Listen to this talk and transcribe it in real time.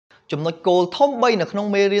ចំណុចគោលធំ3នៅក្នុង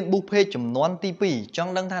មេរៀន book page ចំនួនទី2ច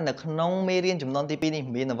ង់ដឹងថានៅក្នុងមេរៀនចំនួនទី2នេះ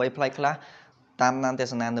មានអ្វីប្លែកខ្លះតាមដានទ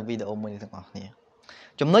ស្សនានៅវីដេអូមួយនេះទាំងអស់គ្នា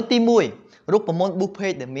ចំណុចទី1រូបមន្ត book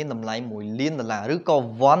page ដែលមានតម្លៃ$1 លានឬក៏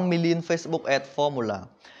1 million Facebook ad formula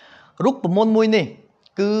រូបមន្តមួយនេះ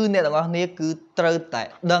គឺអ្នកទាំងអស់គ្នាគឺត្រូវតែ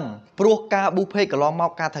ដឹងព្រោះការ book page កន្លងម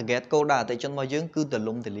កការ target គោលដៅអតិថិជនរបស់យើងគឺទ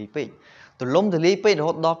លំទលាយពេករ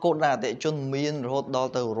ហូតដល់គោលដៅអតិថិជនមានរហូតដល់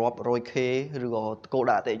ទៅរាប់ 100k ឬក៏គោល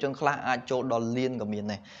ដៅអតិថិជនខ្លះអាចចូលដល់លានក៏មាន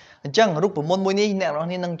ដែរអញ្ចឹងរូបមន្តមួយនេះអ្នកទាំងអស់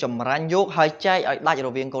គ្នានឹងចម្រាញ់យកហើយចែកឲ្យដាច់រ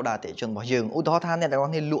វាងគោលដៅអតិថិជនរបស់យើងឧទាហរណ៍ថាអ្នកទាំងអ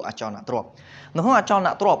ស់គ្នាលក់អចលនទ្រព្យនៅក្នុងអចលន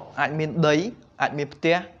ទ្រព្យអាចមានដីអាចមានផ្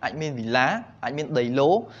ទះអាចមានវីឡាអាចមានដីឡូ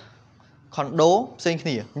ខុនដូផ្សេងគ្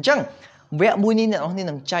នាអញ្ចឹងវគ្គមួយនេះអ្នកទាំងអស់គ្នា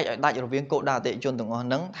នឹងចែកឲ្យដាច់រវាងគោលដៅអតិថិជនទាំងអស់ហ្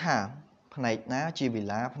នឹងថាផ្នែកណាជាវី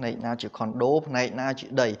ឡាផ្នែកណាជាខុនដូផ្នែកណាជា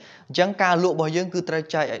ដីអញ្ចឹងការលក់របស់យើងគឺត្រូវ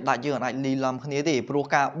ចែកឲ្យដាច់យើងអាចលីឡំគ្នាទេព្រោះ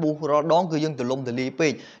ការប៊ូសរាល់ដងគឺយើងទលំទលាយពេ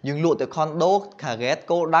កយើងលក់តែខុនដូការ៉េត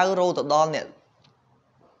គោលដៅរោទៅដល់អ្នក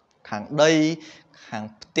ខាងដីខាង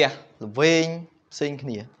ផ្ទះល្វែងផ្សេងគ្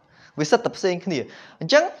នាវាសិតតែផ្សេងគ្នាអ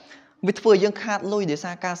ញ្ចឹងវាធ្វើឲ្យយើងខាតលុយដោយ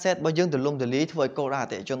សារការសេតរបស់យើងទលំទលាយធ្វើឲ្យគោលដៅអ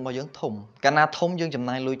តិថិជនរបស់យើងធំកាលណាធំយើងចំ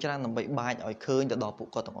ណាយលុយច្រើនដើម្បីបាចឲ្យឃើញទៅដល់ពួក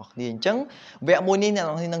គាត់ទាំងអស់គ្នាអញ្ចឹងវគ្គមួយនេះអ្នក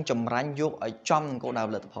ទាំងអស់គ្នានឹងចម្រាញ់យកឲ្យចំនឹងគោលដៅ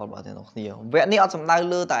ផលិតផលរបស់អ្នកទាំងអស់គ្នាវគ្គនេះអត់សំដៅ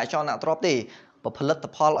លើតែអចលនទ្រព្យទេផលិត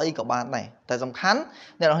ផលអីក៏បានដែរតែសំខាន់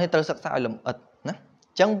អ្នកទាំងអស់គ្នាត្រូវសិក្សាឲ្យលម្អិតណា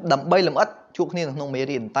អញ្ចឹងដើម្បីលម្អិតជួបគ្នានៅក្នុងមេ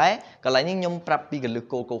រៀនតែកន្លែងនេះខ្ញុំប្រាប់ពីកលឹះ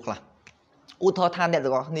គោលខ្លះឧទាហរណ៍ថាអ្នក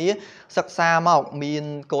ទាំងអស់គ្នាសិក្សាមកមាន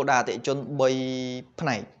គោលដៅអតិថិជន3ផ្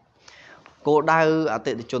នែកគោលដៅអ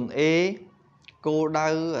តិថិជន A គោលដៅ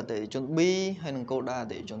អតិថិជន B ហើយនិងគោលដៅអ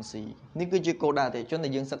តិថិជន C នេះគឺជាគោលដៅអតិថិជនដែ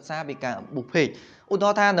លយើងសិក្សាពីការ book page ឧទា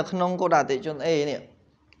ហរណ៍ថានៅក្នុងគោលដៅអតិថិជន A នេះ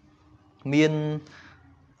មាន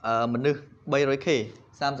មនុស្ស 300k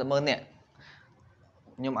 300000 នាក់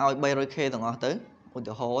ខ្ញុំឲ្យ 300k ទាំងអស់ទៅឧ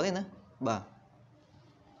ទាហរណ៍ទេណាបាទ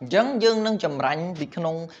អញ្ចឹងយើងនឹងចម្រាញ់ពីក្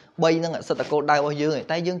នុង3នឹងសិតតែគោលដៅរបស់យើង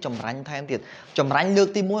តែយើងចម្រាញ់ថែមទៀតចម្រាញ់លើក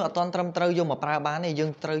ទី1អត់ទាន់ត្រឹមត្រូវយកមកប្រើបានទេយើ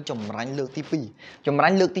ងត្រូវចម្រាញ់លើកទី2ចម្រា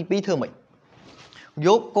ញ់លើកទី2ធ្វើម៉េចយ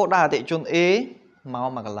កគោលដៅអតិថិជន A ម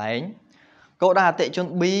កកន្លែងគោលដៅអតិថិជន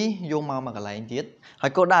B យកមកកន្លែងទៀតហើ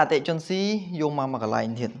យគោលដៅអតិថិជន C យកមកកន្លែង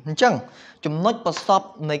ទៀតអញ្ចឹងចំណុចប្រសព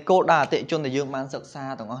នៃគោលដៅអតិថិជនដែលយើងបានសិក្សា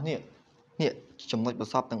ទាំងអស់នេះចំណុចប្រ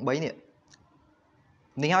សពទាំង3នេះ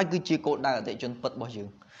ហើយគឺជាគោលដៅអតិថិជនពិតរបស់យើង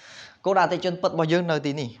គោលដៅអតិថិជនពិតរបស់យើងនៅ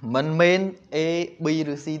ទីនេះមិនមែន A B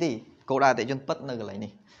ឬ C ទេគោលដៅអតិថិជនពិតនៅកន្លែង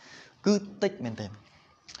នេះគឺតិចមែនទែន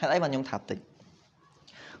ហេតុអីបានខ្ញុំថាតិច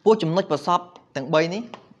ពួកចំណុចប្រសពទាំង3នេះ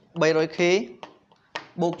 300k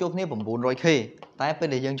បូកចូលគ្នា 900k តែពេល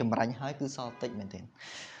ដែលយើងចម្រាញ់ហើយគឺសល់តិចមែនទែន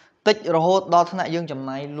តិចរហូតដល់ថ្នាក់យើងចំ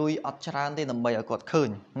ណាយលុយអត់ច្រើនទេដើម្បីឲ្យគាត់ឃើញ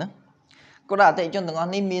ណាគោលដៅអតិថិជនទាំងអ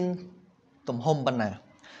ស់នេះមានទំហំប៉ុណ្ណា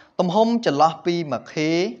ទំហំចន្លោះពី 1k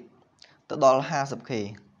ទៅដល់ 50k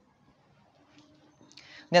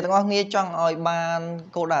អ្នកទាំងអស់គ្នាចង់ឲ្យបាន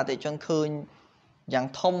គោលដៅអតិថិជនឃើញយ៉ាង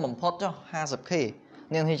ធំបំផុតចុះ 50k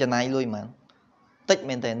អ្នកនេះចំណាយលុយហ្មងតិច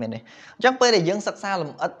មែនទេមែនទេអញ្ចឹងពេលដែលយើងសិក្សាល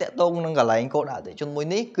ម្អិតតាក់ទងនឹងកន្លែងគោលដៅអតិថិជនមួយ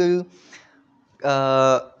នេះគឺ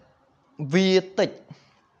វាតិច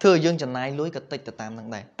ធ្វើឲ្យយើងចំណាយលុយក៏តិចទៅតាមនឹង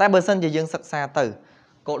ដែរតែបើសិនជាយើងសិក្សាទៅ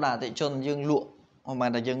គោលដៅអតិថិជនយើងលក់ប្រហែល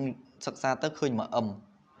តែយើងសិក្សាទៅឃើញមួយអឹម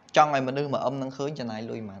ចង់ឲ្យមនុស្សមួយអឹមនឹងឃើញចំណាយ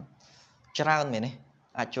លុយហ្មងច្រើនមែនទេ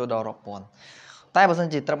អាចចូលដល់រាប់ពាន់តែបើសិន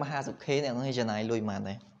ជាត្រឹម 50k អ្នកនឹងចំណាយលុយហ្មង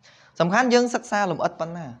ដែរសំខាន់យើងសិក្សាលម្អិតប៉ុ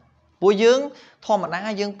ណ្ណាពួកយើងធម្មតា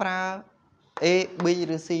យើងប្រើ A B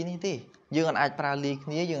ឬ C នេះទេយើងអាចប្រើលីគ្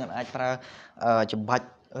នាយើងអាចប្រើចម្បាច់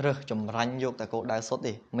រើសចម្រាញ់យកតែគោលដៅសុទ្ធ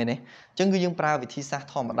ទេមែនទេអញ្ចឹងគឺយើងប្រើវិធីសាស្ត្រ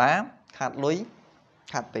ធម្មតាខាតលុយ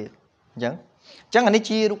ខាតពេលអញ្ចឹងអានេះ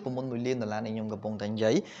ជារូបមន្ត$1 លានដែលខ្ញុំកំពុងតែនិ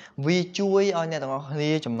យាយវាជួយឲ្យអ្នកទាំងអស់គ្នា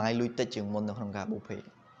ចំណាយលុយតិចជាងមុននៅក្នុងការ book page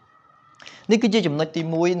នេះគឺជាចំណុចទី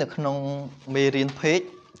1នៅក្នុងមេរៀន page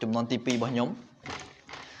ចំនួនទី2របស់ខ្ញុំ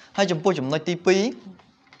ហើយចំពោះចំណុចទី2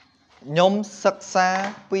ខ្ញុំសិក្សា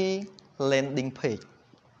ពី landing page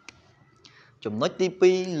ចំណុចទី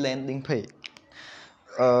2 landing page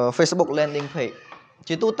Facebook landing page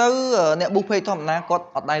ជាទូទៅអ្នក book page ធម្មតាគាត់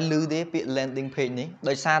អត់ដែលឮទេពាក្យ landing page នេះ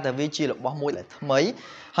ដោយសារតែវាជារបស់មួយដែលថ្មី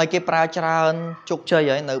ហើយគេប្រើច្រើនជោគជ័យ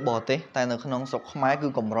ហើយនៅបរទេសតែនៅក្នុងស្រុកខ្មែរគឺ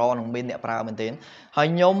កម្រនឹងមានអ្នកប្រើមែនទែនហើយ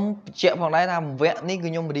ខ្ញុំបញ្ជាក់ផងដែរថាវគ្គនេះគឺ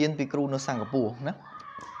ខ្ញុំរៀនពីគ្រូនៅសិង្ហបុរីណា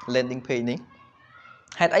landing page នេះ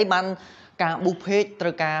ហេតុអីបានការ book page ត្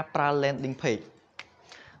រូវការប្រើ landing page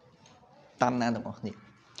តាមណាទាំងអស់គ្នា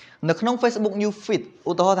នៅក្នុង Facebook New Feed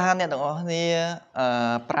ឧទាហរណ៍ថាអ្នកទាំងអស់គ្នា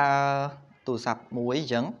ប្រើទូរស័ព្ទមួយអ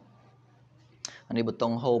ញ្ចឹងអានេះប៊ូតុ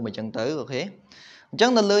ង home អញ្ចឹងទៅអូខេអញ្ចឹ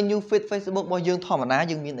ងនៅលើ New Feed Facebook របស់យើងធម្មតា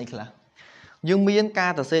យើងមានអីខ្លះយើងមានកា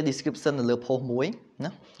រសរសេរ description នៅលើ post មួយ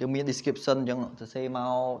ណាយើងមាន description អញ្ចឹងសរសេរម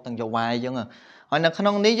កទាំងចវាយអញ្ចឹងហើយនៅក្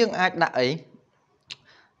នុងនេះយើងអាចដាក់អី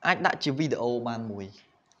អាចដាក់ជាវីដេអូបានមួយ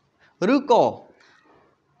ឬក៏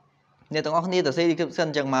អ្នកទាំងអស់គ្នាសរសេរ description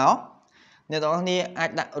អញ្ចឹងមកអ្នកទាំងអស់គ្នាអា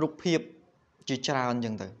ចដាក់រូបភាពជាច្រើនអញ្ចឹ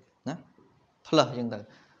ងទៅណា plus អញ្ចឹងទៅ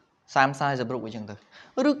30-40រូបអញ្ចឹងទៅ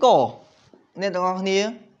ឬក៏អ្នកទាំងអស់គ្នា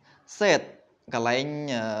set កន្លែង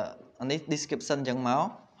នេះ description អញ្ចឹងមក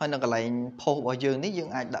ហើយនៅកន្លែង post របស់យើងនេះយើង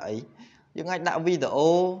អាចដាក់អីយើងអាចដាក់វីដេអូ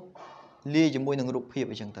លាយជាមួយនឹងរូបភាព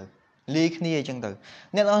អញ្ចឹងទៅលាយគ្នាអញ្ចឹងទៅ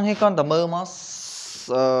អ្នកទាំងអស់គ្នាគ្រាន់តែមើលមក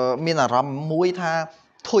មានអារម្មណ៍មួយថា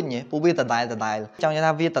ធុញព្រោះវាដដែលចង់និយាយ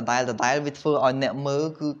ថាវាដដែលវាធ្វើឲ្យអ្នកមើល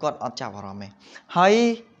គឺគាត់អត់ចាប់អារម្មណ៍ទេហើយ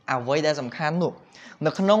អ្វីដែលសំខាន់នោះ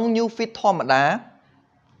នៅក្នុង new feed ធម្មតា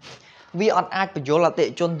វាអត់អាចបញ្យល់អតិថិ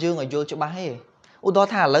ជនយើងឲ្យយល់ច្បាស់ទេឧទាហរ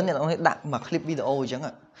ណ៍ថាឥឡូវអ្នកនរគ្នាដាក់មួយ clip វីដេអូអញ្ចឹង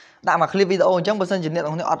ដាក់មួយ clip វីដេអូអញ្ចឹងបើសិនជាអ្នកន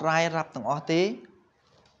រគ្នាអត់រាយរាប់ទាំងអស់ទេ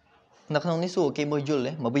នៅក្នុងនេះសួរគេមើលយល់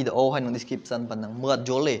ទេមកវីដេអូហើយនឹង description ប៉ុណ្ណឹងមើលអត់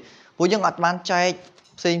យល់ទេព្រោះយើងអត់បានចែក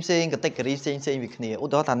ផ្សេងcategory ផ្សេងពីគ្នាឧ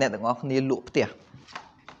ទាហរណ៍ថាអ្នកទាំងអស់គ្នាលក់ផ្ទះ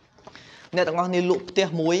អ្នកទាំងអស់គ្នាលក់ផ្ទះ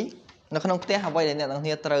មួយនៅក្នុងផ្ទះអ្វីដែលអ្នកទាំងអស់គ្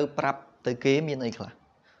នាត្រូវប្រាប់ទៅគេមានអីខ្លះ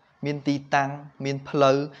មានទីតាំងមានផ្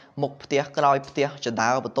លូវមុខផ្ទះក្រោយផ្ទះចដើ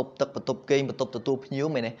បន្ទប់ទឹកបន្ទប់គេងបន្ទប់ទទួលភ្ញៀវ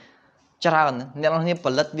មែនទេច្រើនអ្នកនរគ្នាផ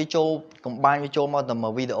លិតវាចូលកំបាញ់វាចូលមកតែមួ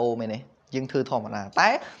យវីដេអូមែនទេយើងធ្វើធម្មតាតែ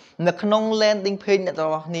នៅក្នុង landing page អ្នកន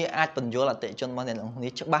រគ្នាអាចបញ្យល់អតិថិជនរបស់អ្នកនរគ្នា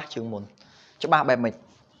ច្បាស់ជាងមុនច្បាស់បែបម៉េច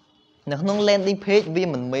នៅក្នុង landing page វា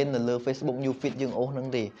មិនមែននៅលើ Facebook New Feed យើងអូសនឹង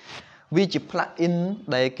ទេវាជា plugin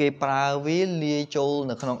ដែលគេប្រើវាលាយចូល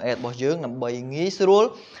នៅក្នុង ad របស់យើងដើម្បីងាយស្រួល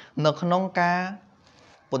នៅក្នុងការ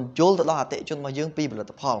បញ្យល់ទៅដល់អតិថិជនរបស់យើងពីផលិ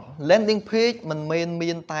តផល landing page មិនមែន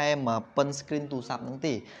មានតែមួយប៉ុន screen ទូរស័ព្ទហ្នឹង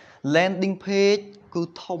ទេ landing page គឺ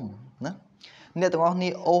ធំណាអ្នកទាំងអស់គ្នា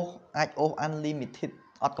អាចអូស unlimited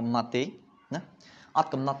អត់កំណត់ទេណាអត់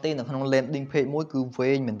កំណត់ទេនៅក្នុង landing page មួយគឺ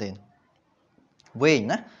វែងមែនទេវែង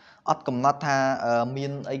ណាអត់កំណត់ថាមា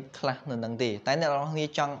នអីខ្លះនៅនឹងទេតែអ្នកទាំងអស់គ្នា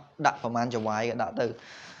ចង់ដាក់ប្រមាណចវាយក៏ដាក់ទៅ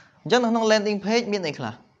អញ្ចឹងនៅក្នុង landing page មានអីខ្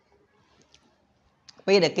លះ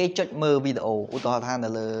ពេលដែលគេចុចមើលវីដេអូឧទាហរណ៍ថានៅ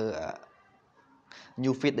លើ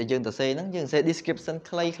new feed ដែលយើងសរសេរហ្នឹងយើងសរសេរ description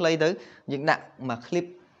ខ្លីៗទៅយើងដាក់មួយ clip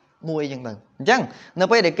មួយអញ្ចឹងទៅអញ្ចឹងនៅ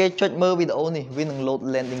ពេលដែលគេចុចមើលវីដេអូនេះវានឹង load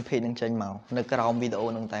landing page នឹងចេញមកនៅក្រោមវីដេអូ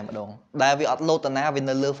នឹងតែម្ដងដែលវាអត់ load តាណាវា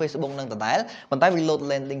នៅលើ Facebook នឹងដដែលប៉ុន្តែវា load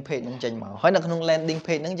landing page នឹងចេញមកហើយនៅក្នុង landing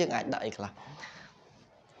page ហ្នឹងយើងអាចដាក់អីខ្លះ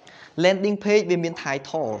landing page វាមាន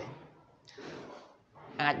title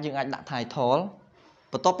យើងអាចដាក់ title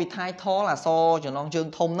បន្ទាប់ពី title អក្សរចំណងជើង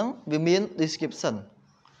ធំហ្នឹងវាមាន description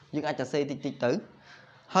យើងអាចសរសេរតិចទៅ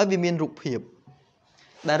ហើយវាមានរូបភាព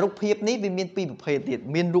ដែលរូបភាពនេះវាមានពីរប្រភេទទៀត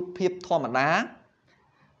មានរូបភាពធម្មតា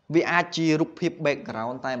វាអាចជារូបភាព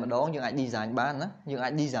background តែម្ដងយើងអាច design បានណាយើងអា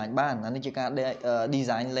ច design បានអានេះជាការ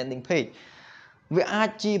design landing page វាអាច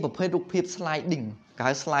ជាប្រភេទរូបភាព sliding គេ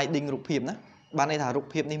ហៅ sliding រូបភាពណាបានន័យថារូប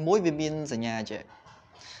ភាពនេះមួយវាមានសញ្ញាចេះ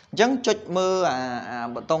អញ្ចឹងចុចមើលអា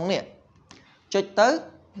ប៊ូតុងនេះចុចទៅ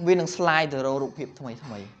វានឹង slide ទៅរករូបភាពថ្មី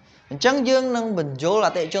អញ្ចឹងយើងនឹងបញ្យល់អ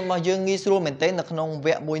តិថិជនរបស់យើងងាយស្រួលមែនទែននៅក្នុងវ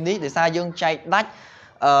គ្គមួយនេះដោយសារយើងចែកដាច់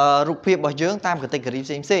រូបភាពរបស់យើងតាម category ផ្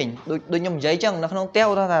សេងដូចខ្ញុំនិយាយចឹងនៅក្នុងផ្ទះ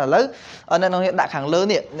ឧទាហរណ៍ថាឥឡូវអ្នកនរគ្នាដាក់ខាងលើ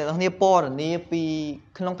នេះអ្នកនរគ្នាពណ៌នាពី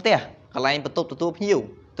ក្នុងផ្ទះកន្លែងបន្ទប់ទទួលភ្ញៀវ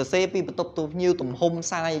ទៅសេពីបន្ទប់ទទួលភ្ញៀវទំហំ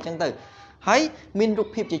សាយអញ្ចឹងទៅហើយមានរូប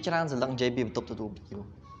ភាពជាច្រើនសន្លឹកនិយាយពីបន្ទប់ទទួលភ្ញៀវ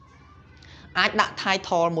អាចដាក់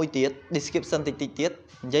title មួយទៀត description តិចទៀត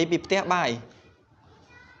និយាយពីផ្ទះបាយ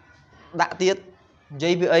ដាក់ទៀតនិយា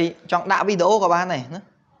យពីអីចង់ដាក់វីដេអូក៏បានដែរណា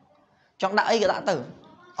ចង់ដាក់អីក៏ដាក់ទៅ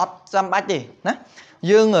អត់ចាំបាច់ទេណា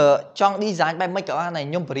យើងចង់ design បែបម៉េចក៏បានដែរ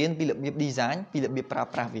ខ្ញុំបរៀនពីរបៀប design ពីរបៀបប្រើ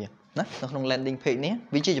ប្រាស់វាណានៅក្នុង landing page នេះ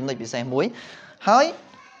វាជាចំណុចពិសេសមួយហើយ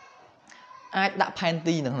អាចដាក់ ផែន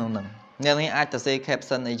ទីនៅក្នុងហ្នឹងអ្នកនេះអាចសរសេរ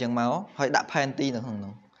caption អីចឹងមកហើយដាក់ផែនទីនៅក្នុងហ្នឹ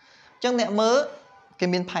ងអញ្ចឹងអ្នកមើលគេ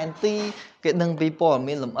មានផែនទីគេដឹងពីព័ត៌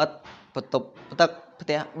មានលម្អិតបន្ទប់ទឹកផ្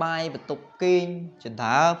ទះបាយបន្ទប់គេងច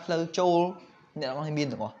ដើផ្លូវចូលអ្នកនរគ្នាមាន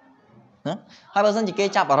ទាំងអស់ណាហើយបើសិនជាគេ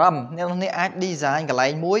ចាប់អារម្មណ៍អ្នកនរគ្នាអាច design កន្លែ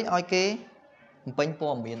ងមួយឲ្យគេបំពេញព័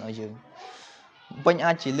ត៌មានឲ្យយើងបំពេញ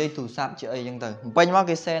អាចជាលេខទូរស័ព្ទជាអីចឹងទៅបំពេញមក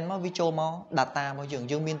គេ send មកវាចូលមក data របស់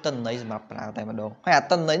យើងមានទិន្នន័យសម្រាប់ប្រើតែម្ដងហើយអា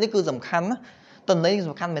ទិន្នន័យនេះគឺសំខាន់ណាទិន្នន័យ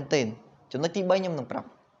សំខាន់មែនទែនចំណុចទី3ខ្ញុំនឹងប្រាប់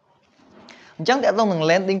អញ្ចឹងតើតោះនឹង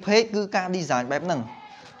landing page គឺការ design បែបហ្នឹង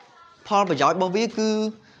ផលប្រយោជន៍របស់វាគឺ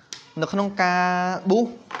នៅក្នុងការ boost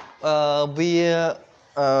វា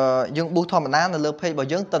យើង boost ធម្មតានៅលើ page របស់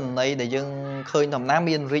យើងទិន្នន័យដែលយើងឃើញធម្មតា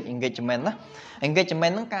មាន rich engagement ណា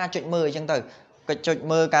engagement ហ្នឹងការចុចមើលអញ្ចឹងទៅក៏ចុច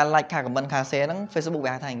មើលការ like ការ comment ការ share ហ្នឹង Facebook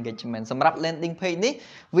វាហៅថា engagement សម្រាប់ landing page នេះ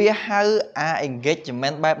វាហៅអា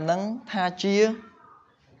engagement បែបហ្នឹងថាជា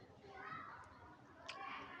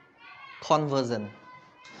conversion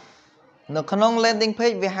នៅក្នុង landing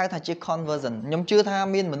page វាហៅថាជា conversion ខ្ញុំជឿថា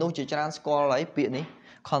មានមនុស្សជាច្រើនស្គាល់ហើយពាក្យនេះ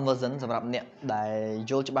conversion សម្រាប់អ្នកដែល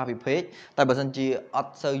យល់ច្បាស់ពី page តែបើសិនជាអ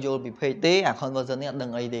ត់សូវយល់ពី page ទេអា conversion នេះអត់ដឹ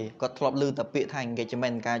ងអីទេគាត់ធ្លាប់ឮតែពាក្យថា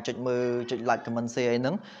engagement ការចុចមើលចុច like comment share អីហ្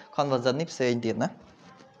នឹង conversion នេះផ្សេងទៀតណា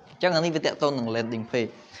អញ្ចឹងអានេះវាតកតូននឹង landing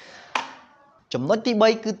page ចំណុចទី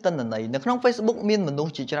3គឺទិន្នន័យនៅក្នុង Facebook មានមនុស្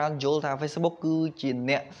សជាច្រើនយល់ថា Facebook គឺជា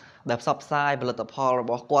អ្នកដែលផ្សព្វផ្សាយផលិតផលរ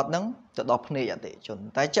បស់គាត់ហ្នឹងទៅដល់ភ្នែកអតិថិជន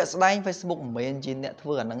តែជាក់ស្ដែង Facebook មិនមែនជាអ្នកធ្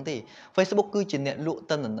វើអាហ្នឹងទេ Facebook គឺជាអ្នកលក់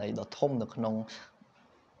ទិន្នន័យដ៏ធំនៅក្នុង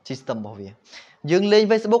system របស់វាយើងលេង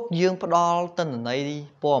Facebook យើងផ្ដល់ទិន្នន័យ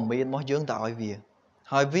ព័ត៌មានរបស់យើងទៅឲ្យវា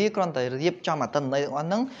ហើយវាគ្រាន់តែរៀបចំអាទិន្នន័យទាំងអស់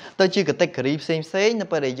ហ្នឹងទៅជា category ផ្សេងៗនៅ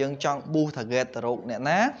ពេលដែលយើងចង់ boost target ទៅរកអ្នក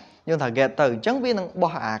ណាយើង target ទៅអញ្ចឹងវានឹង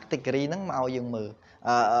បោះអា category ហ្នឹងមកឲ្យយើងមើល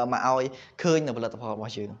មកឲ្យឃើញនៅផលិតផលរប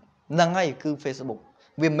ស់យើងហ្នឹងហើយគឺ Facebook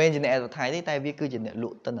វាមិនមែនជាអ្នក advertise ទេតែវាគឺជាអ្នកល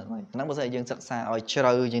ក់ទិន្នន័យហ្នឹងបើសិនយើងសិក្សាឲ្យជ្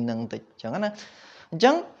រៅជាងហ្នឹងបន្តិចអញ្ចឹងណាអញ្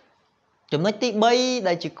ចឹងចំណុចទី3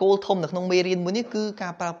ដែលជាគោលធំនៅក្នុងមេរៀនមួយនេះគឺកា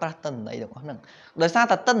រប្រើប្រាស់ទិន្នន័យទាំងអស់ហ្នឹងដោយសារ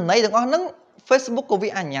តែទិន្នន័យទាំងអស់ហ្នឹង Facebook ក៏វា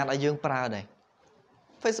អនុញ្ញាតឲ្យយើងប្រើដែរ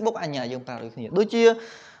Facebook អនុញ្ញាតយើងប្រើដូចគ្នាដូចជា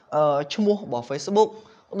ឈ្មោះរបស់ Facebook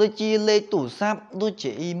ដូចជាលេខទូរស័ព្ទដូច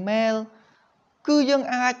ជា email គឺយើង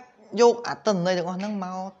អាចយកអាទិន្នន័យទាំងអស់ហ្នឹងម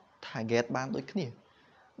ក target បានដូចគ្នា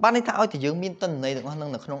បានន័យថាឲ្យតែយើងមានទិន្នន័យទាំងអស់ហ្នឹង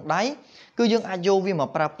នៅក្នុងដៃគឺយើងអាចយកវាមក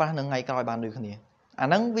ប្រើប្រាស់នៅថ្ងៃក្រោយបានដូចគ្នាអា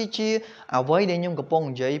ហ្នឹងវាជាអ្វីដែលខ្ញុំកំពុង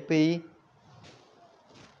និយាយពី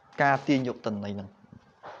ការទាញយកទិន្នន័យហ្នឹង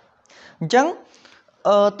អញ្ចឹង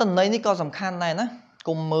ទិន្នន័យនេះក៏សំខាន់ដែរណា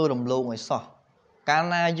កុំមើលរំលងឲ្យសោះកាល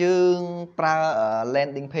ណាយើងប្រើ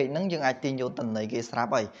landing page ហ្នឹងយើងអាចទាញយកទិន្នន័យគេស្រា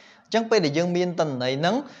ប់ហើយអញ្ចឹងពេលដែលយើងមានទិន្នន័យហ្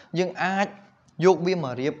នឹងយើងអាចយកវាម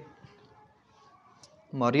ករៀ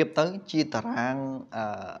បទៅជាតារាង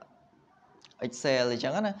Excel អញ្ចឹ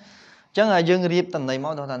ងណាអញ្ចឹងយើងរៀបទិន្នន័យម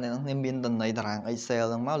កថាអ្នកនេះមានទិន្នន័យតារាង Excel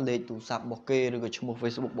ហ្នឹងមកលេខទូរស័ព្ទរបស់គេឬក៏ឈ្មោះ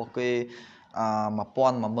Facebook របស់គេ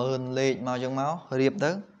1000 10000លេខមកអញ្ចឹងមករៀប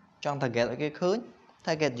ទៅចង់ target ឲ្យគេឃើញ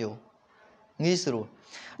target យកងាយស្រួល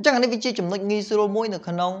អញ្ចឹងអានេះវាជាចំណុចងាយស្រួលមួយនៅ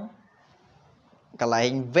ក្នុងកន្លែង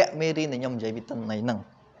វគ្គមេរៀនដែលខ្ញុំនិយាយពីទិន្នន័យហ្នឹង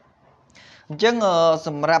អញ្ចឹងស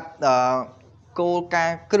ម្រាប់គោលការ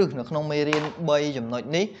ណ៍គ្រឹះនៅក្នុងមេរៀន3ចំណុច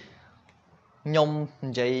នេះខ្ញុំ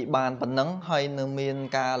និយាយបានប៉ុណ្ណឹងហើយនៅមាន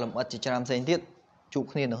ការលម្អិតជាច្រើនផ្សេងទៀតជួប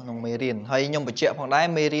គ្នានៅក្នុងមេរៀនហើយខ្ញុំបញ្ជាក់ផងដែរ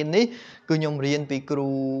មេរៀននេះគឺខ្ញុំរៀនពីគ្រូ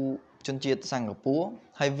ជនជាតិសិង្ហបុរី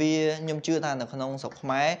ហើយវាខ្ញុំជឿថានៅក្នុងស្រុកខ្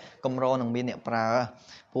មែរកម្រនឹងមានអ្នកប្រើ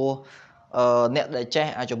ព្រោះអ្នកដែលចេះ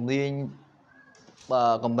អាជំនាញ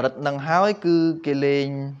កម្រិតនឹងហើយគឺគេលេង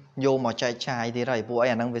យកមកចែកចាយទៀតហើយព្រោះអី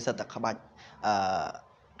អាហ្នឹងវាសិតតែក្បាច់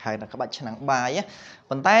ហៅថាក្បាច់ឆ្នាំងបាយ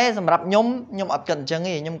ប៉ុន្តែសម្រាប់ខ្ញុំអត់គិតអញ្ចឹង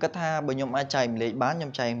ទេខ្ញុំគិតថាបើខ្ញុំអាចចែកម្លែកបានខ្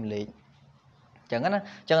ញុំចែកម្លែកអញ្ចឹងណាអ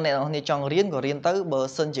ញ្ចឹងអ្នកនរគ្នាចង់រៀនក៏រៀនទៅបើ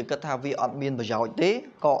សិនជាគិតថាវាអត់មានប្រយោជន៍ទេ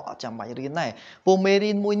ក៏អត់ចាំបាច់រៀនដែរព្រោះមេ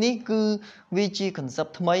រៀនមួយនេះគឺវាជា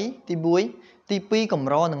concept ថ្មីទី1ទី2ក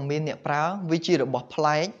ម្រនឹងមានអ្នកប្រើវាជារបស់ប្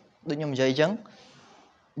លែកដូចខ្ញុំនិយាយអញ្ចឹង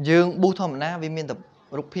យើង boost ធម្មតាវាមានតែ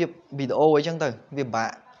រូបភាពវីដេអូអីចឹងទៅវាពិបាក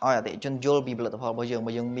ឲ្យអតិថិជនយល់ពីផលិតផលរបស់យើង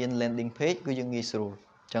បើយើងមាន landing page គឺយើងងាយស្រួល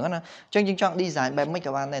អញ្ចឹងណាអញ្ចឹងយើងចង់ design បែបម៉េច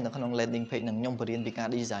ក៏បានដែរនៅក្នុង landing page នឹងខ្ញុំបរៀនពីការ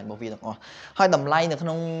design របស់វាទាំងអស់ហើយតម្លៃនៅក្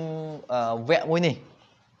នុងវគ្គមួយនេះ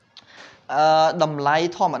តម្លៃ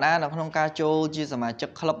ធម្មតានៅក្នុងការចូលជាសមាជិក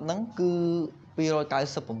club ហ្នឹងគឺ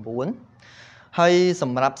299ហើយស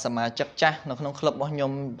ម្រាប់សមាជិកចាស់នៅក្នុង club របស់ខ្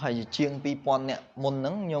ញុំប្រហែលជាជាង2000នាក់មុនហ្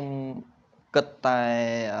នឹងខ្ញុំគិតតែ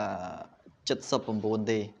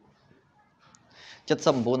79ទេ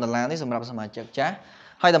$79នេះសម្រាប់សមាជិកចាស់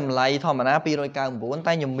ហើយតម្លៃធម្មតា299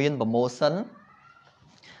តែខ្ញុំមាន promotion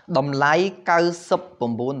តម្លៃ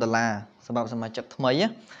$99សម្រាប់សមាជិកថ្មី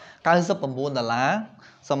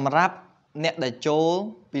$99សម្រាប់អ្នកដែលចូល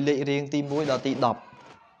ពីលេខរៀងទី1ដល់ទី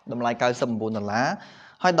10តម្លៃ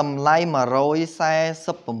$99ហើយតម្លៃ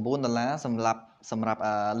$149សម្រាប់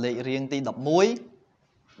លេខរៀងទី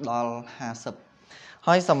11ដល់50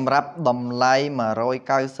ហើយសម្រាប់តម្លៃ$199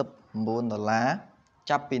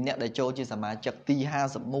ចាប់ពីអ្នកដែលចូលជាសមាជិកទី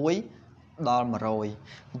51ដល់100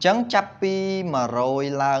អញ្ចឹងចាប់ពី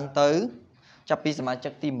100ឡើងទៅចាប់ពីសមាជិ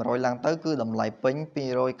កទី100ឡើងទៅគឺតម្លៃពេញ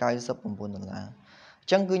$299អញ្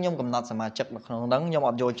ចឹងគឺខ្ញុំកំណត់សមាជិកនៅក្នុងហ្នឹងខ្ញុំអ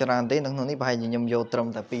ត់យកច្រើនទេនៅក្នុងនេះប្រហែលជាខ្ញុំយកត្រឹម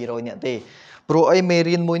តែ200នាក់ទេព្រោះអីមេ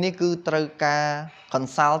រៀនមួយនេះគឺត្រូវការ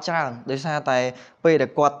consult ច្រើនដោយសារតែពេលដែល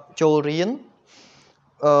គាត់ចូលរៀន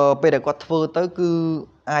ពេលដែលគាត់ធ្វើទៅគឺ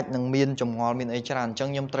អាចនឹងមានចម្ងល់មានអីច្រើនអញ្ចឹង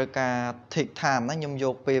ខ្ញុំត្រូវការ take time ណាខ្ញុំយ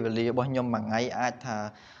កពេលវេលារបស់ខ្ញុំមួយថ្ងៃអាចថា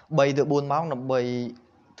3ទៅ4ម៉ោងដើម្បី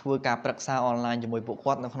ធ្វើការប្រឹក្សាអនឡាញជាមួយពួក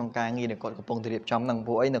គាត់នៅក្នុងការងារដែលគាត់កំពុងតែរៀបចំហ្នឹង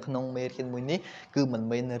ព្រោះអីនៅក្នុងមេរៀនមួយនេះគឺមិន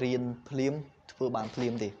មែនរៀនភ្លាមធ្វើបានភ្លា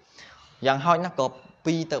មទេយ៉ាងហោចណាស់ក៏2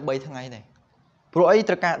ទៅ3ថ្ងៃដែរ ព្រោះអី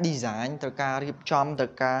ត្រូវការ design ត្រូវការរៀបចំត្រូ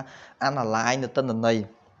វការ analyze នៅទិន្នន័យ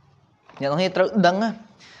អ្នកនរគ្នាត្រូវដឹង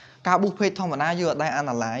ការ boost page ធម្មតាយើងអត់ដែរ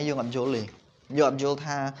analyze យើងអត់យល់ទេយើងអត់យល់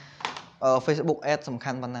ថា Facebook ad សំ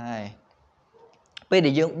ខាន់ប៉ុណ្ណាឯងពេល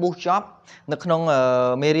ដែលយើង boost ចប់នៅក្នុង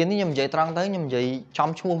មេរៀននេះខ្ញុំនិយាយត្រង់ទៅខ្ញុំនិយាយចំ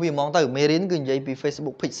ឈ្មោះវាហ្មងទៅមេរៀនគឺនិយាយពី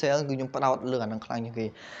Facebook pixel គឺខ្ញុំផ្ដោតលើអានឹងខ្លាំងជាងគេ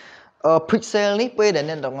pixel នេះពេលដែល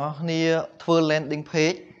អ្នកទាំងអស់គ្នាធ្វើ landing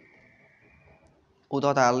page ឧទា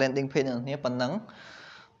ហរណ៍ថា landing page អ្នកគ្នាប៉ុណ្ណឹង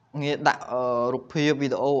ងារដាក់រូបភាពវី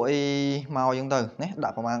ដេអូអីមកអញ្ចឹងទៅណាដា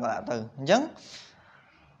ក់ប្រហែលក៏ដាក់ទៅអញ្ចឹង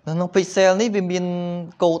នៅក្នុង pixel នេះវាមាន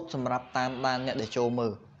កូដសម្រាប់តាមដានអ្នកដែលចូលមើ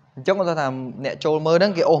លអញ្ចឹងគាត់ថាអ្នកចូលមើលហ្នឹ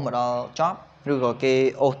ងគេអូសមកដល់ចប់ឬក៏គេ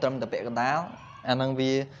អូសត្រឹមតែពាក់កណ្ដាលអាហ្នឹង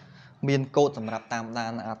វាមានកូដសម្រាប់តាមដា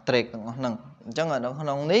នអា track ទាំងអស់ហ្នឹងអញ្ចឹងនៅក្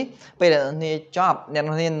នុងនេះពេលដែលអ្នកចប់អ្នក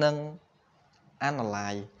នឹង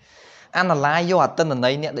analyze យកអត្តនន័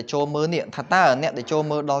យអ្នកដែលចូលមើលនេះថាតើអ្នកដែលចូល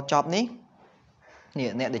មើលដល់ចប់នេះ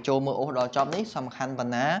អ្នកដែលចូលមើលអូសដល់ចប់នេះសំខាន់ប៉ុ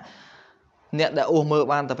ណ្ណាអ្នកដែលអូសមើល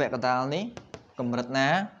បានតែពាក់កណ្ដាលនេះកម្រិតណា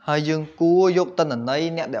ហើយយើងគួរយកទិន្នន័យ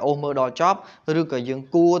អ្នកដែលអូសមើលដល់ចប់ឬក៏យើង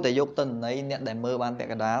គួរតែយកទិន្នន័យអ្នកដែលមើលបានពា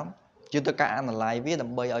ក់កណ្ដាលយើងត្រូវការ analyze វាដើ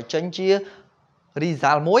ម្បីឲ្យចេញជា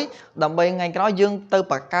result មួយដើម្បីថ្ងៃក្រោយយើងទៅ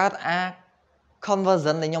បង្កើតអា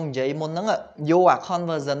conversion ដែលខ្ញុំនិយាយមុនហ្នឹងយកអា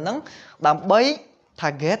conversion ហ្នឹងដើម្បី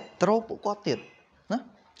target ត្រូវពួកគាត់ទៀតណា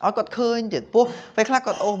ឲ្យគាត់ឃើញទៀតពោះពេលខ្លះ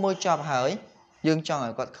គាត់អូសមើលចប់ហើយយើងចង់ឲ្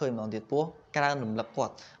យគាត់ឃើញម្ដងទៀតពោះក្រើនរំលឹកគា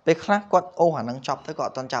ត់ពេលខ្លះគាត់អូសអាហ្នឹងចប់ទៅគាត់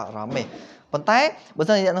អត់ទាន់ចាប់អារម្មណ៍ទេប៉ុន្តែបើ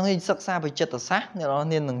សិនជាអ្នកនរគ្នាសិក្សាពីចិត្តសាស្ត្រអ្នកនរ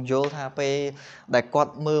គ្នានឹងយល់ថាពេលដែលគា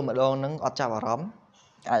ត់មើលម្ដងហ្នឹងអត់ចាប់អារម្មណ៍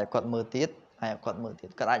អាចឲ្យគាត់មើលទៀត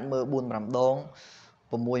គាត់អាចមើល4 5ដង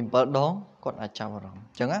6 7ដងគាត់អាចចាប់អារម្មណ៍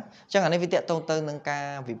អញ្ចឹងអានេះវាតកតងទៅនឹងការ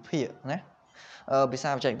វិភាគណាភាសា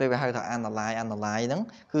បច្ចេកទេសវាហៅថា analyze ហ្នឹង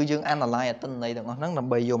គឺយើង analyze អត្តន័យទាំងអស់ហ្នឹងដើ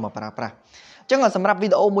ម្បីយកមកប្រើប្រាស់អញ្ចឹងសម្រាប់វី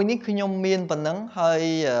ដេអូមួយនេះខ្ញុំមានប៉ុណ្ណឹងហើយ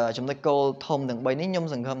ចំណុចគោលធំទាំង3នេះខ្ញុំ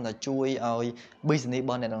សង្ឃឹមថាជួយឲ្យ business រប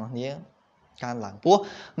ស់អ្នកនរគ្នាកើនឡើងពោះ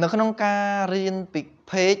នៅក្នុងការរៀនពី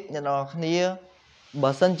page អ្នកនរគ្នា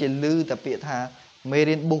បើសិនជាឮតែពាក្យថាមេ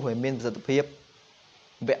រៀន boost ឲ្យមានប្រសិទ្ធភាព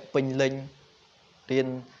វគ្គពេញលេញរៀន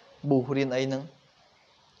boost រៀនអីហ្នឹង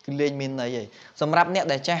គឺលេងមានន័យឯងសម្រាប់អ្នក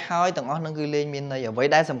ដែលចេះហើយទាំងអស់ហ្នឹងគឺលេងមានន័យអ្វី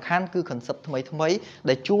ដែលសំខាន់គឺ concept ថ្មី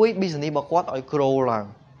ដែលជួយ business របស់គាត់ឲ្យ grow ឡើង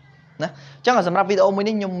ណាអញ្ចឹងសម្រាប់វីដេអូមួយ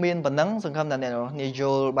នេះខ្ញុំមានប៉ុណ្ណឹងសង្ឃឹមថាអ្នកនរគ្នាយ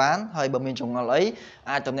ល់បានហើយបើមានចម្ងល់អី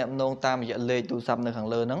អាចទំនាក់ទំនងតាមរយៈលេខទូរស័ព្ទនៅខាង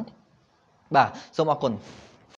លើហ្នឹងបាទសូមអរគុណ